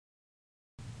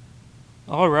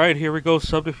Alright, here we go.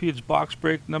 Subterfuge Box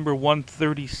Break number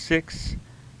 136.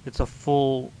 It's a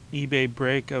full eBay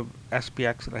break of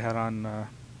SPX that I had on,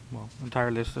 well, entire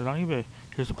listed on eBay.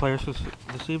 Here's the players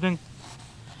this evening.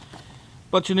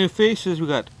 Bunch of new faces. We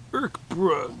got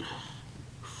Erkbrug,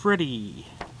 Freddy,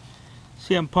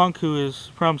 CM Punk, who is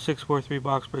from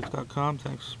 643boxbreaks.com.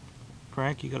 Thanks,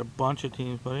 Frank. You got a bunch of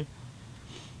teams, buddy.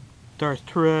 Darth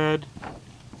Tread,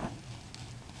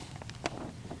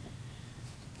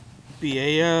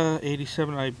 Biea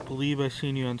 87, I believe I've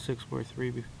seen you on 643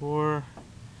 before.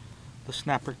 The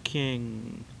Snapper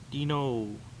King, Dino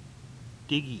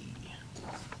Diggy.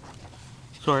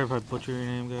 Sorry if I butcher your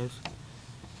name, guys.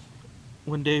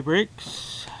 When Day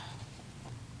Breaks.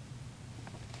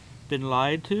 Been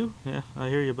lied to? Yeah, I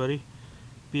hear you, buddy.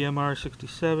 BMR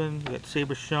 67. We got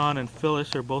Saber Sean and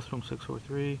Phyllis, are both from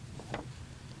 643.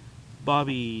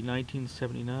 Bobby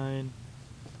 1979.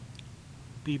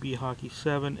 BB Hockey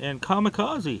 7, and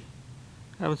Kamikaze.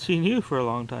 Haven't seen you for a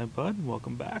long time, bud.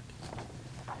 Welcome back.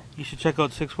 You should check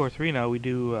out 643 now. We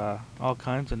do all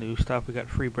kinds of new stuff. We got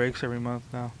free breaks every month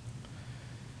now.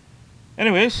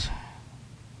 Anyways,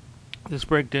 this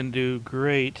break didn't do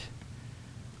great.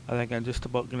 I think I'm just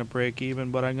about gonna break even,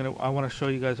 but I want to show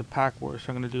you guys a Packwars. So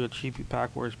I'm gonna do a cheapy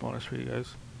Packwars bonus for you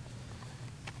guys.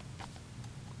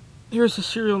 Here's the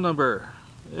serial number.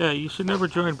 Yeah, you should never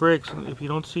join breaks. If you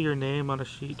don't see your name on a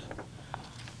sheet,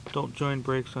 don't join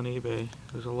breaks on eBay.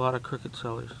 There's a lot of crooked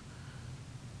sellers.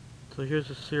 So here's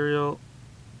the serial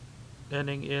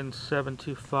ending in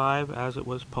 725 as it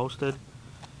was posted.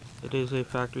 It is a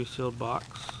factory sealed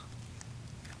box.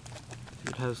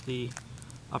 It has the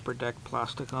upper deck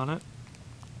plastic on it.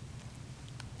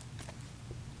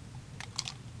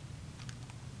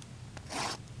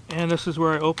 And this is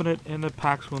where I open it, and the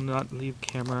packs will not leave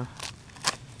camera.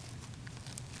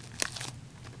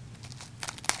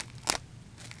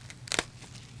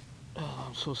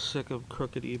 I'm so sick of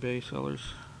crooked eBay sellers.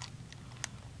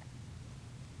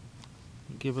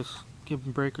 Give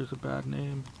breakers a bad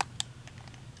name.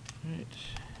 Right.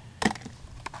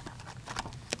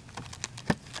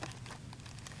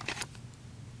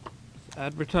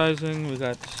 Advertising, we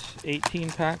got 18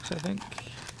 packs, I think.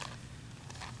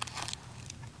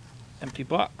 Empty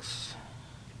box.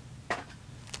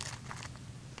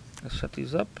 Let's set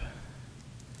these up.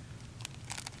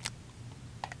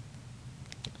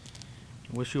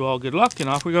 Wish you all good luck, and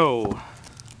off we go.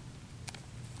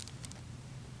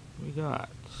 We got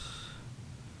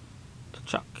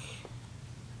Tchuk,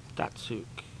 Datsuk,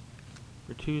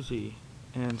 Bertuzzi,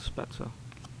 and Spezza.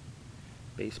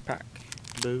 Base pack.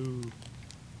 Boo.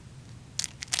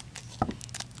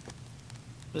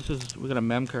 We got a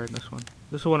mem card in this one.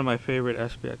 This is one of my favorite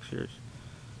SPX years.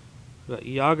 We got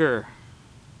Yager,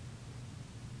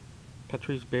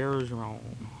 Patrice Bergeron,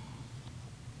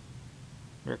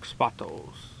 Rick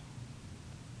Spatos,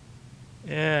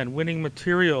 and winning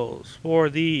materials for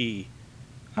the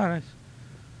nice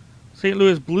St.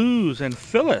 Louis Blues and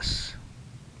Phyllis.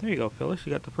 There you go, Phyllis.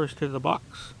 You got the first hit of the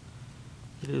box.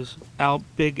 It is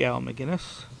Big Al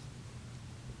McGinnis.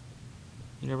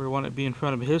 You never want it to be in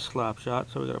front of his slap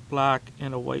shot, so we got a black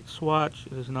and a white swatch.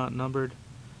 It is not numbered,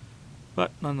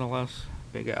 but nonetheless,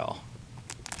 Big Al.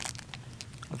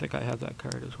 I think I have that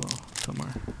card as well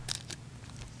somewhere.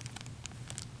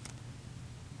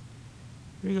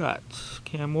 We got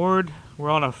Cam Ward. We're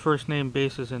on a first name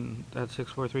basis at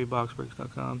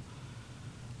 643boxbreaks.com.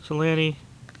 Solani,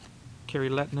 Kerry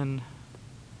Lettinen,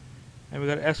 and we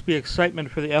got SB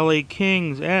Excitement for the LA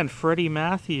Kings and Freddie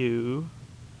Matthew.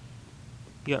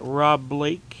 You got Rob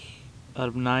Blake out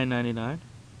of $9.99.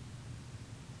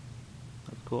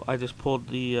 That's cool. I just pulled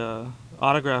the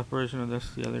autograph version of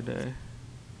this the other day.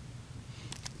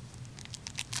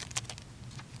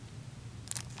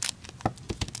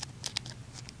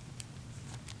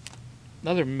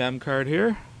 Another mem card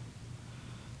here.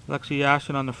 Lexi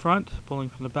Yashin on the front, pulling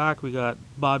from the back. We got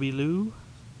Bobby Lou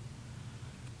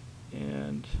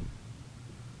and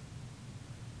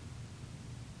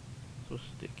so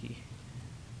sticky.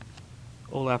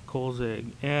 Olaf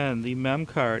Kolzig, and the mem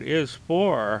card is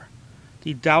for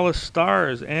the Dallas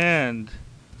Stars and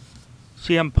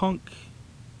CM Punk,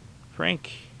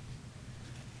 Frank.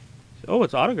 Oh,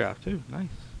 it's autographed too. Nice.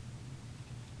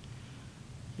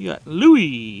 You got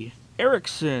Louis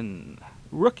Erickson,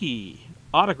 rookie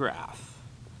autograph,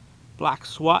 black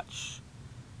swatch,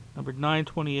 number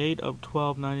 928 of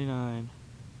 12.99.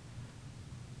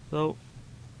 So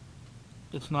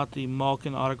it's not the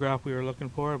Malkin autograph we were looking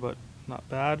for, but not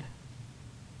bad.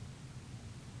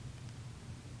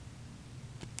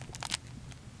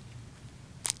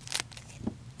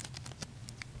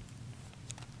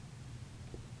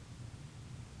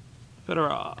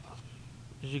 Fedorov,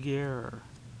 Jaguar,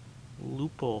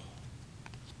 Lupul,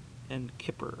 and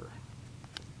Kipper.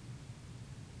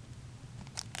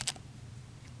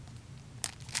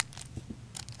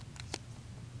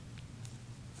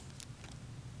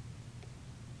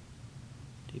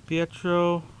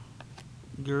 DiPietro,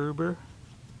 Gerber,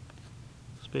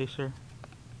 Spacer,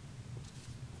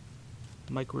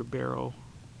 Mike Ribeiro,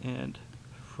 and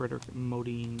Frederick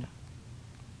Modine.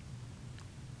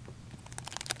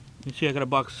 You see I got a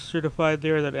box certified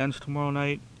there that ends tomorrow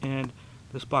night, and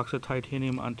this box of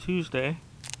titanium on Tuesday,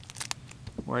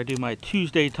 where I do my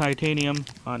Tuesday titanium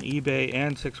on eBay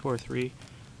and 643.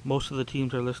 Most of the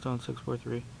teams are listed on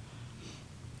 643.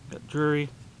 Got Drury,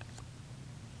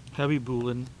 Heavy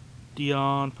Bulin,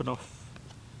 Dion Phaneuf,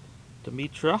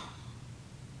 Dimitra.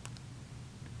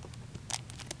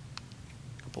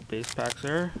 Couple base packs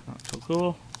there, not so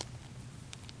cool.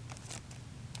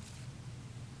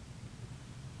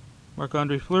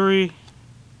 Marc-Andre Fleury,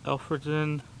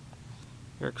 Alfredson,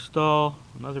 Eric Stahl,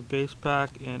 another base pack,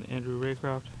 and Andrew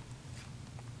Raycroft.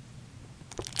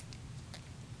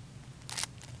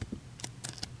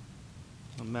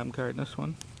 A mem card in this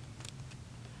one.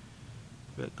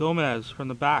 We got Gomez from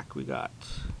the back. We got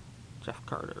Jeff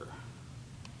Carter.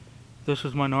 This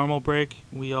is my normal break.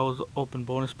 We always open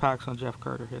bonus packs on Jeff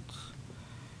Carter hits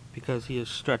because he is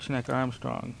Stretch Neck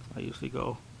Armstrong. I usually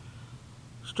go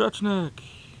Stretch Neck.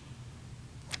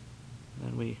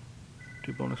 And we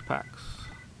do bonus packs.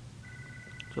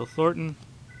 Joe Thornton.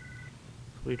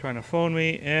 So you're trying to phone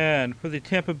me. And for the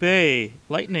Tampa Bay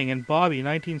Lightning and Bobby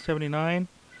 1979,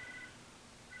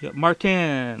 you got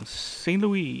Martin St.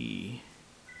 Louis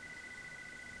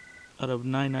out of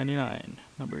 999,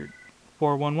 number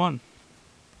 411.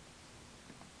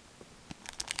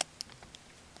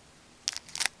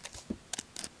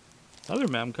 Another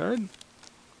mem card.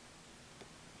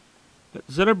 Got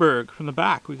Zetterberg from the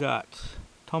back. We got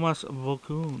Thomas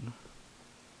Volkun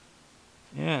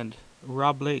and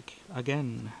Rob Blake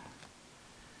again.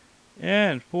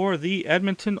 And for the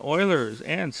Edmonton Oilers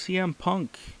and CM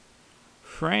Punk,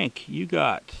 Frank, you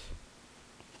got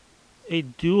a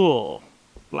dual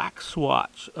black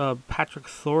swatch of Patrick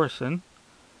Thorson,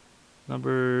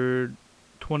 number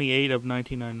 28 of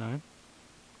 1999.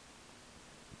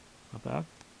 Not bad.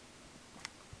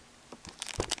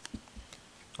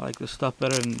 I like this stuff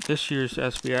better than this year's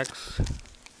SPX.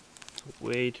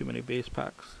 Way too many base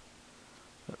packs.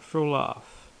 Got Frolov.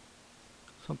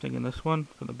 Something in this one.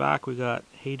 From the back we got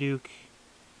Hayduk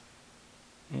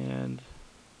and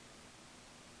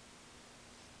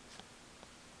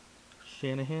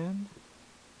Shanahan.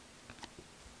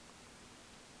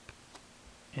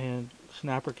 And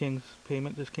Snapper King's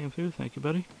payment just came through. Thank you,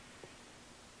 buddy.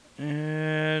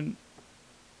 And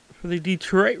for the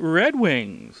Detroit Red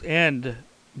Wings and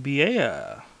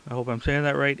Biea, I hope I'm saying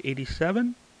that right,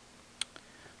 87.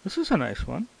 This is a nice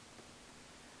one.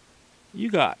 You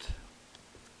got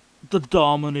the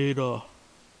Dominator,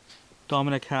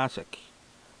 Dominic Hasek,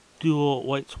 dual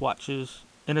white swatches,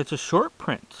 and it's a short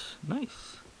print.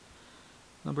 Nice.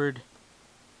 Numbered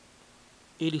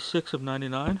 86 of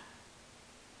 99.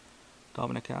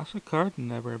 Dominic Hasek card,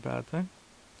 never a bad thing.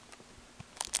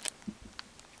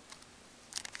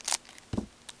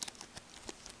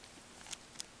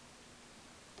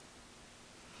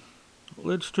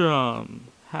 Lidstrom,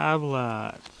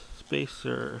 Havlat,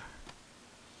 Spacer,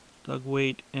 Doug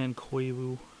Waite, and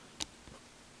Koivu.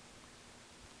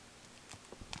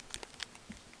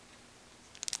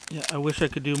 Yeah, I wish I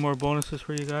could do more bonuses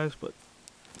for you guys, but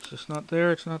it's just not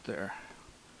there. It's not there.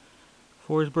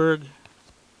 Forsberg,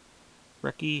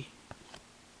 Recchi,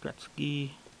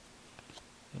 Gretzky,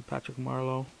 and Patrick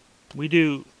Marleau. We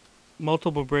do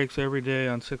multiple breaks every day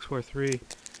on 643,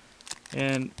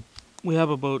 and we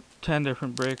have about 10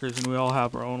 different breakers, and we all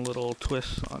have our own little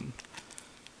twists on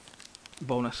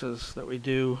bonuses that we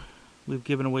do. We've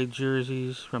given away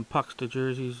jerseys, from pucks to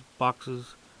jerseys,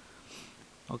 boxes,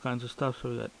 all kinds of stuff. So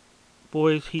we got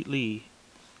Boys, Heatley,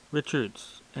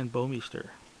 Richards, and Bouwmeester.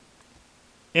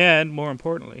 And more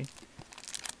importantly,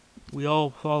 we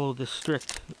all follow the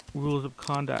strict rules of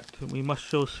conduct. We must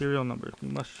show serial numbers. We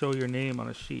must show your name on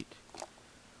a sheet.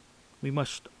 We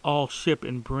must all ship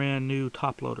in brand new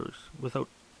top loaders without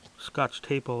scotch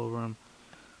tape all over them.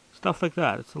 Stuff like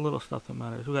that. It's the little stuff that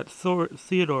matters. We got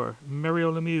Theodore,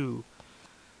 Mario Lemieux,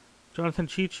 Jonathan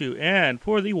Chichu, and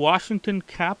for the Washington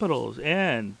Capitals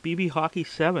and BB Hockey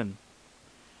 7,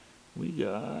 we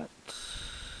got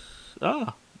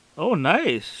oh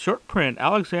nice short print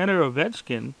Alexander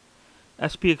Ovechkin,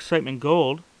 SP Excitement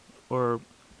Gold, or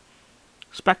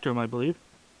Spectrum, I believe,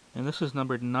 and this is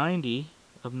numbered 90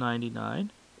 of 99.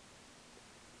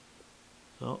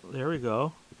 So there we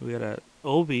go. We got a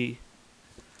Obi.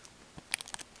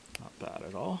 Not bad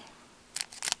at all.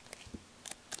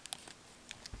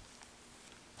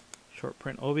 Short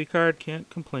print Obi card. Can't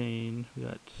complain. We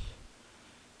got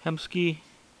Hemsky.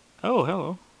 Oh,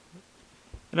 hello.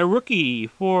 And a rookie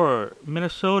for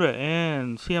Minnesota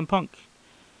and CM Punk.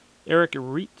 Eric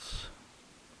Reitz.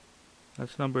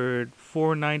 That's numbered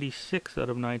 496 out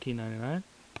of 1999.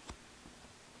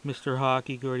 Mr.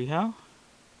 Hockey Gordie Howe.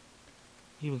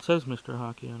 Even says Mr.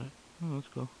 Hockey on it. Oh, that's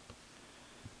cool.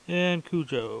 And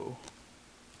Cujo.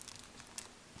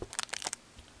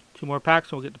 2 more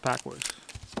packs and we'll get to Packwars.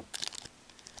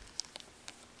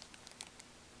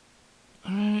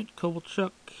 Alright,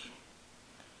 Kovalchuk,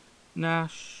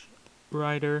 Nash,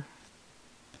 Ryder,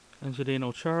 and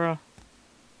Zdeno Chara.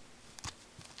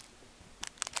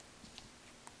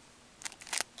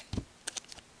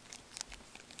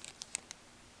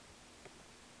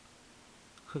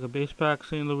 Looks like a base pack,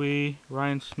 St. Louis,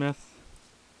 Ryan Smith,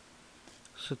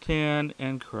 Satan,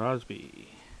 and Crosby.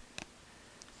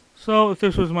 So if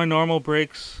this was my normal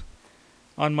breaks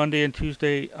on Monday and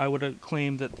Tuesday, I would have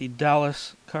claimed that the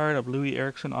Dallas card of Louis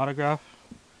Erickson autograph,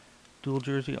 dual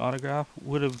jersey autograph,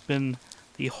 would have been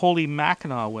the Holy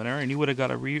Mackinac winner, and you would have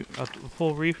got a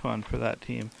full refund for that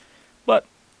team. But,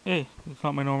 hey, it's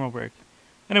not my normal break.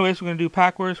 Anyways, we're going to do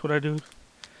Packwars. What I do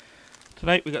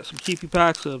tonight, we got some cheapy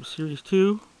packs of Series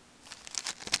 2.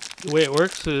 The way it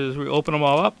works is we open them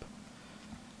all up.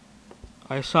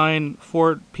 I assign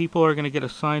 4 people are going to get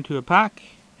assigned to a pack.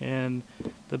 And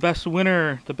the best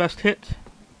winner, the best hit,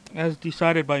 as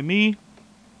decided by me.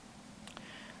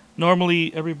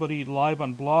 Normally, everybody live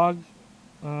on blog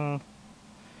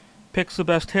picks the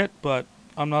best hit, but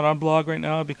I'm not on blog right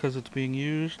now because it's being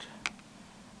used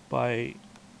by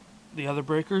the other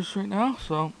breakers right now.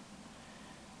 So,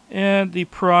 and the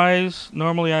prize,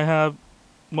 normally I have,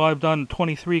 well, I've done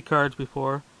 23 cards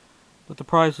before, but the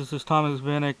prize is this Thomas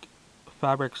Vanek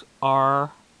Fabrics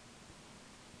R.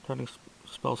 Trying to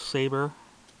spell Saber.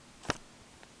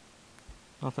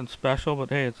 Nothing special, but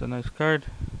hey, it's a nice card.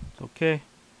 It's okay.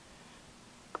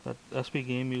 That SP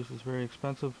game use is very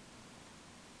expensive.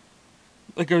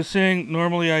 Like I was saying,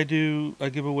 normally I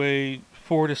give away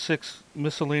 4 to 6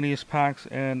 miscellaneous packs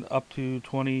and up to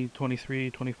 20,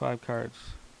 23, 25 cards.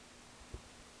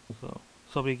 So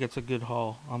somebody gets a good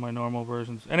haul on my normal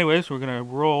versions. Anyways, we're gonna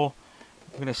roll.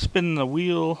 We're gonna spin the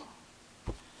wheel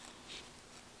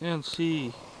and see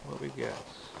what we get.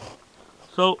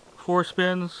 So 4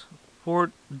 spins,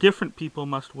 4 different people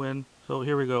must win. So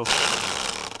here we go.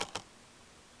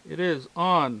 It is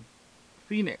on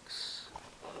Phoenix.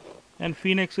 And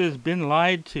Phoenix has been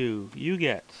lied to. You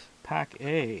get pack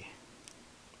A.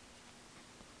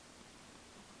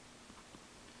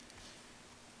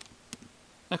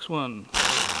 Next one.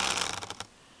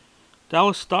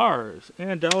 Dallas Stars.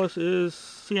 And Dallas is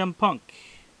CM Punk.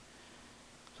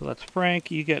 So that's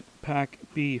Frank. You get pack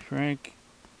B, Frank.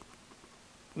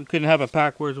 We couldn't have a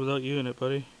Packwars without you in it,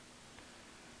 buddy.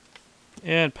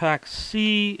 And pack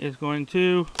C is going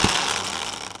to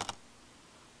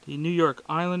the New York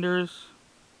Islanders.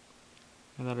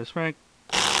 And that is Frank.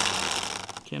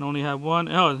 Can only have one.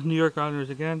 Oh, it's New York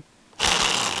Islanders again.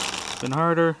 Been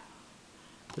harder.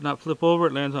 Did not flip over.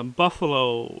 It lands on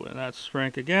Buffalo. And that's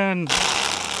Frank again.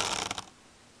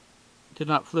 Did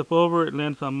not flip over. It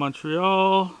lands on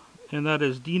Montreal. And that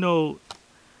is Dino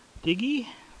Diggy.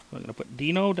 I'm going to put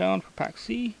Dino down for pack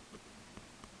C.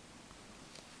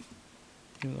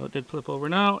 Even though it did flip over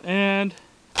now. And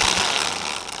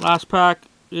last pack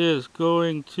is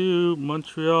going to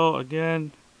Montreal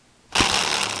again.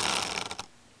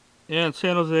 And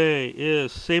San Jose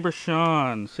is Saber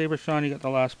Sean. Saber Sean, you got the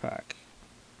last pack.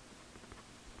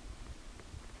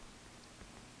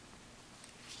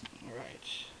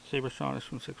 Alright. Saber Sean is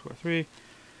from 643.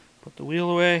 Put the wheel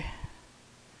away.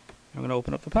 I'm going to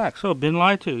open up the pack. So, been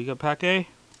lied to. You got pack A.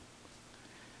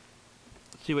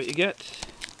 Let's see what you get.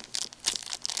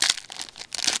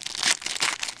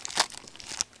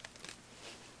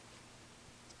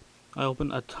 I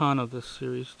opened a ton of this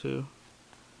series too.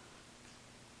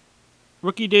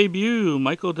 Rookie debut,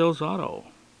 Michael Del Zotto.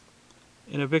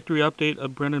 And a victory update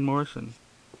of Brendan Morrison.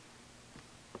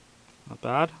 Not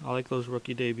bad. I like those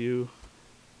rookie debut.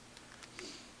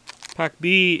 Pack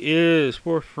B is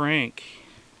for Frank.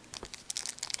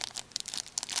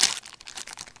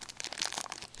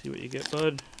 See what you get,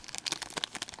 bud.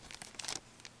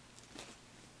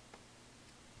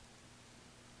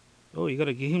 Oh, you got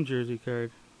a game jersey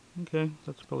card. Okay,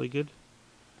 that's probably good.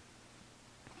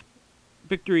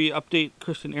 Victory update,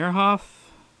 Christian Ehrhoff.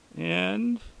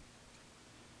 And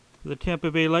the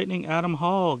Tampa Bay Lightning, Adam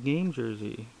Hall, game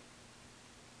jersey.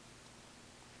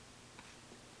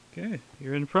 Okay,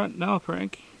 you're in front now,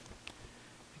 Frank.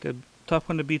 A tough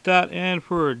one to beat that. And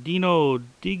for Dino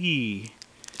Diggy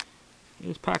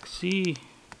is Pack C.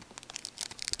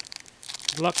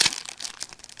 Good luck.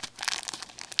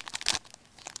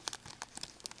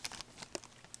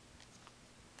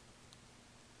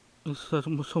 This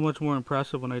is so much more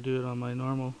impressive when I do it on my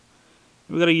normal.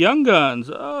 We got a Young Guns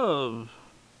of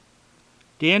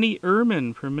Danny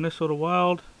Ehrman for Minnesota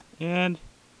Wild and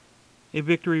a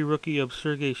victory rookie of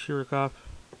Sergei Shirokov,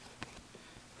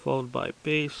 followed by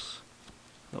base.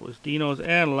 That was Dino's.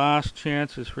 And last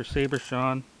chance is for Saber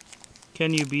Sean.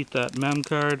 Can you beat that mem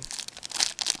card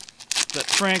that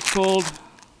Frank pulled?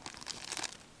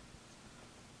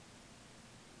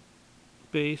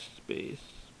 Base, base,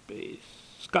 base.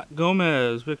 Scott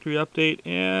Gomez, victory update,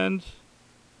 and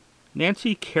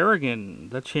Nancy Kerrigan,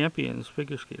 the Champions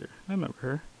figure skater. I remember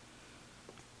her.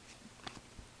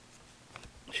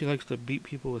 She likes to beat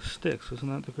people with sticks, isn't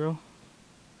that the girl?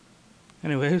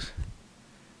 Anyways,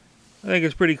 I think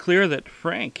it's pretty clear that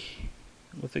Frank,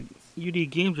 with the UD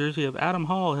Game jersey of Adam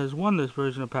Hall, has won this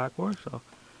version of Packwars. So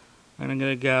I'm going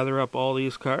to gather up all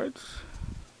these cards,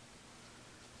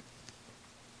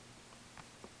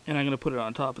 and I'm going to put it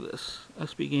on top of this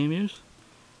SB Game Use.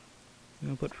 I'm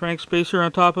going to put Frank's Spacer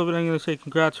on top of it. I'm going to say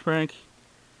congrats, Frank.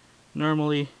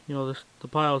 Normally, you know, the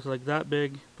pile is like that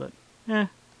big, but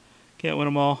can't win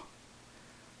them all.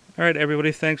 Alright,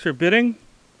 everybody, thanks for bidding.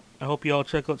 I hope you all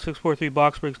check out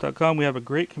 643boxbreaks.com. We have a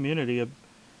great community of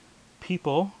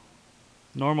people,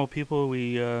 normal people.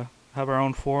 We have our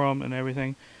own forum and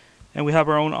everything. And we have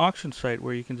our own auction site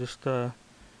where you can just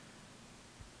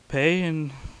pay,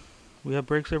 and we have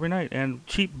breaks every night. And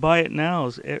cheap buy it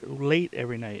nows late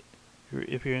every night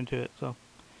if you're into it. So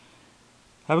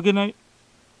have a good night.